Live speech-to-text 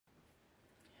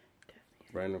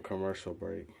Random commercial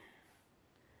break.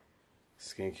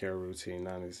 Skincare routine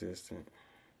non-existent.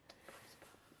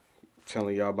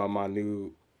 Telling y'all about my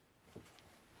new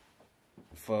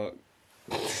fuck.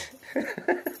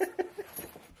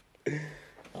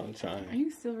 I'm trying. Are you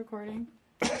still recording?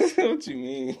 What you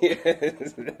mean?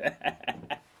 Yes.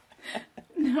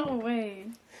 No way.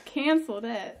 Cancel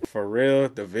that. For real,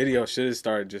 the video should have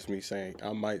started just me saying,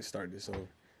 I might start this over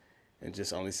and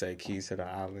just only say keys to the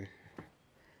island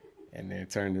and then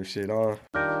turn this shit off.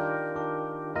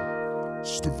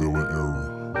 It's the villain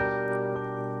era.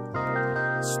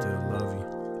 Still love you.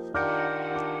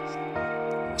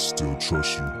 I still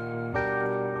trust you.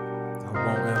 I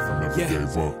won't ever. Never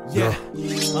gave up.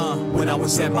 When I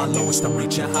was at my lowest, I'm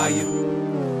reaching higher.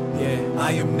 Yeah,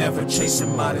 I am never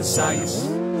chasing my desires.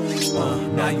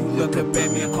 Now you look up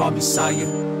at me and call me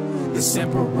sire. It's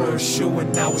Emperor Shu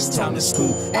and now it's time to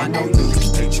school. I know you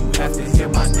hate, you have to hear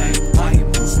my name. I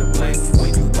am who's to blame.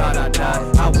 When you thought I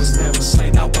died, I was never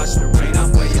slain. I watched the rain,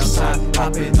 I'm way outside.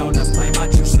 Hopping on the plane, my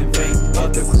juice in vain.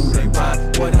 Other crew they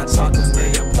ride, what I talk them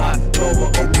they apply.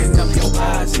 Lord, open up your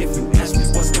eyes. If you ask me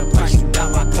what's the price, you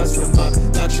not my customer.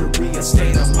 Luxury, a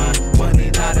state of mind. Money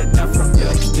not enough from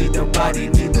you. Need the body,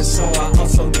 need the soul. I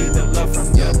also need the love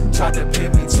from you. Tried to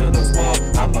pin me to the wall.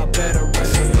 I'm a better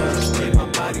wrestler. Gave my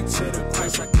body to the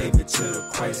Christ, I gave it to the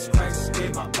Christ.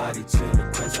 Gave my body to the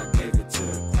Christ, I gave it to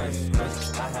the Christ.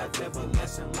 I have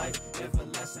everlasting life,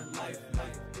 everlasting life.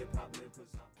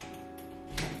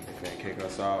 They can't kick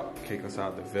us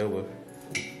out the villa.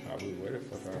 Probably where the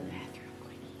fuck are we?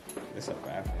 It's a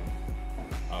bathroom.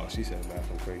 Oh, she said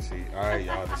bathroom quick seat. Alright,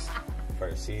 y'all, this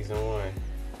for season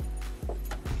 1.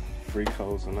 Free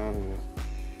Codes Anonymous.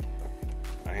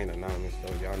 I ain't anonymous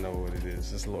though, y'all know what it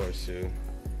is. It's Lord Shu.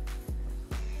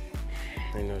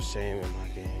 Ain't no shame in my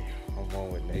game. I'm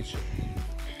one with nature.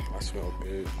 I smell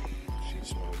good. She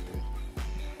smells good.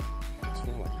 I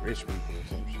smell like rich people or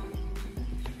some shit.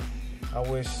 I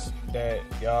wish that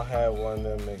y'all had one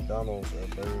of them McDonald's or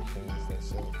Burger Kings that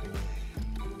sell food.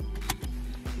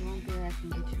 You want beer, I can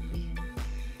get you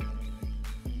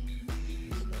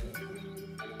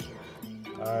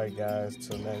beer. Alright guys,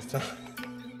 till next time.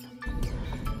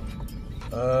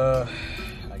 I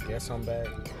guess I'm back.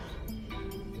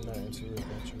 You're not into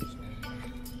adventures.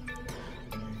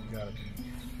 You gotta be.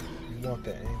 You want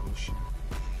that angle shit.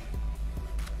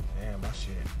 Damn, my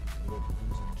shit look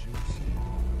losing juice.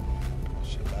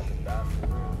 Shit about to die for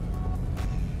real.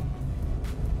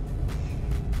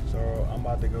 So I'm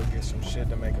about to go get some shit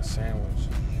to make a sandwich.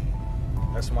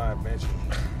 That's my adventure.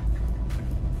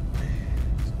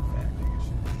 Some fat nigga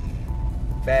shit.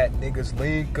 Fat niggas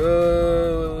link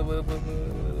up.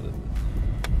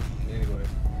 Anyway,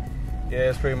 yeah,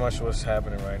 it's pretty much what's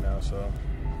happening right now. So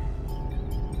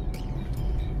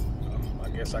I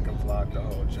guess I can vlog the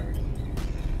whole journey.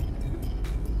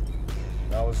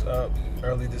 I was up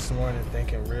early this morning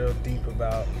thinking real deep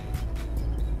about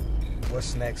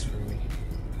what's next for me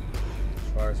as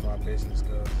far as my business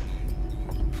goes.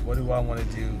 What do I want to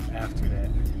do after that?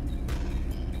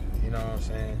 You know what I'm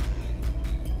saying?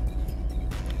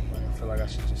 Like, I feel like I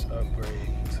should just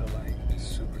upgrade to like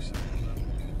Super Saiyan level.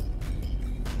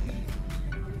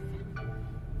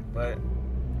 But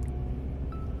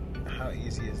how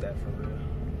easy is that for real?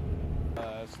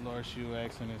 It's Lord Shu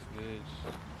X in this bitch.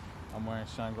 I'm wearing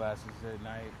sunglasses at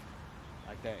night,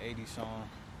 like that 80s song.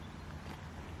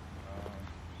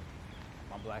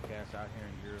 My black ass out here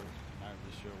in Europe, not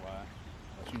really sure why,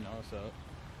 but you know what's up.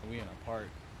 We in a park.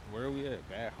 Where are we at?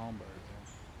 Bad Homburg.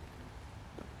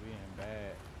 We in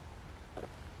bad Homburg.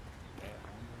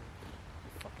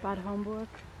 Bad Homburg?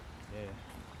 Yeah.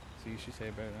 See, you should say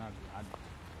it better than I do. I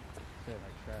said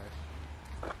like trash.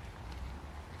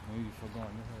 We for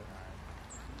going this way. Alright.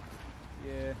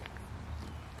 Yeah.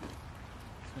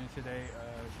 Spent today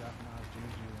dropping off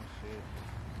Juju and shit.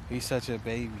 He's such a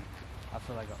baby. I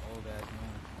feel like an old ass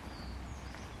man.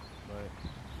 But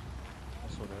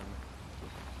that's whatever.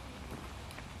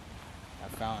 I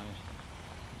found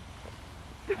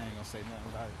it. I ain't gonna say nothing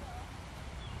about it.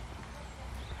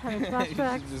 Having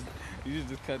flashbacks. you should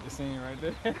just cut the scene right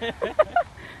there.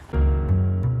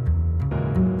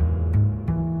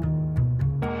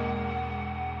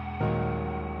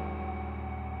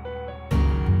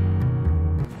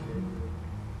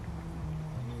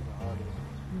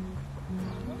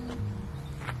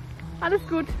 Alles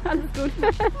gut, alles gut.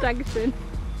 Dankeschön.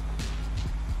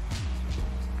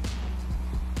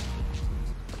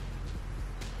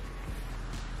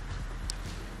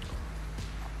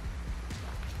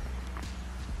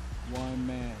 One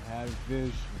man had a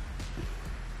vision.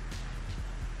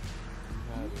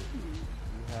 You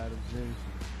had a vision.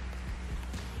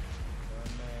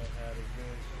 One man had a vision.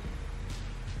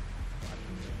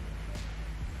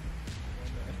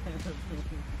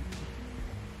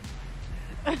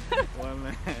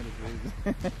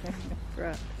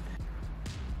 Bruh.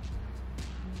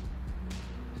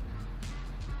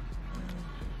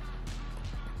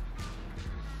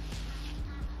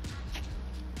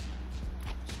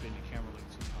 Spin the camera like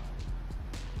too high.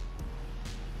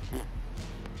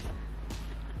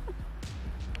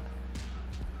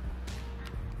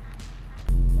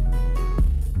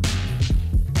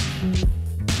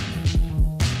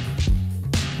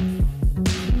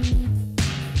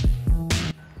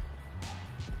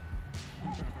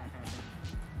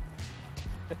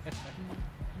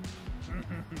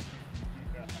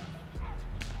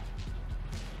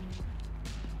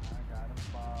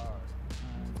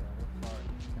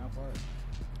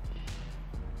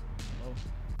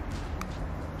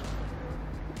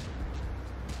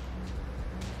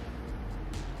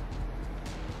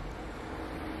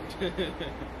 Thought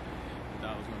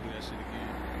I was gonna do that shit again.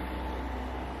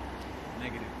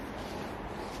 Negative.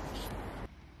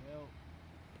 Well,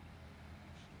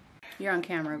 You're on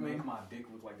camera, made boo. my dick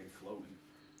look like they floating.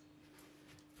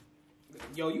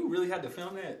 Yo, you really had to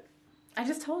film that? I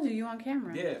just told you on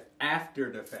camera. Yeah,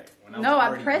 after the fact. When No, I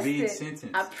already pressed it.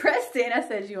 mid-sentence. I pressed it and I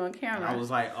said you on And camera. I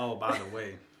was like, oh, by the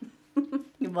way.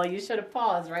 Well, you should have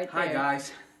paused right there. Hi,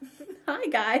 guys. Hi,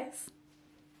 guys.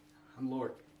 I'm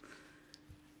Lord.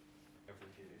 Ever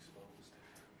get exposed.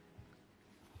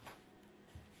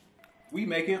 We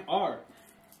making art.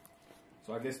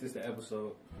 So I guess this is the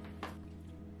episode.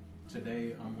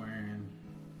 Today I'm wearing.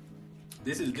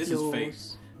 This is fake.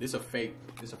 This is a fake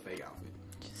outfit.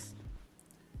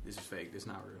 This is fake. This is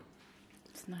not real.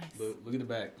 It's nice. Look at the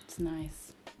back. It's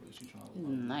nice. What is she trying to It's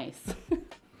look nice.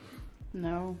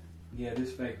 No. Yeah,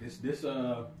 this fake. This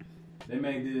they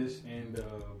made this in the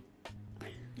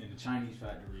Chinese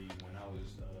factory when I was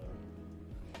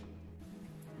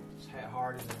just had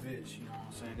hard as a bitch, you know what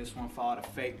I'm saying? This one for all the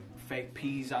fake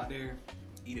peas out there.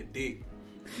 Eat a dick.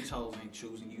 These hoes ain't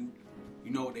choosing you.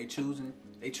 You know what they choosing?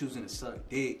 They choosing to suck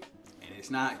dick. And it's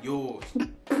not yours.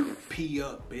 Pee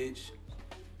up, bitch.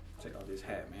 Take off this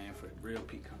hat, man, for the real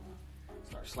pee come on.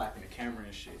 Start slapping the camera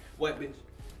and shit. What, bitch?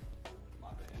 My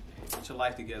bad. Get your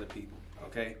life together, people.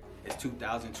 Okay? It's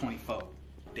 2024.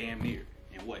 Damn near.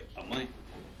 In what? A month?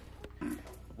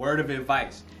 Word of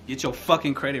advice. Get your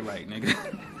fucking credit right, nigga.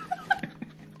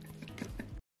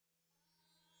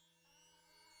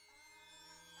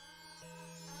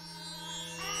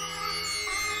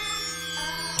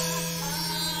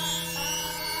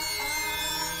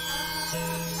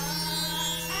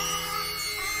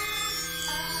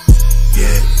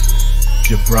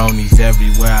 Jabronis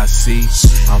everywhere I see.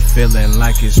 I'm feeling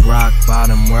like it's rock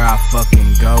bottom where I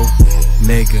fucking go.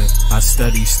 Nigga, I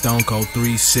study Stone Cold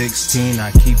 316.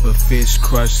 I keep a fish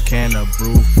crushed can of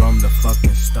brew from the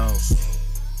fucking stove.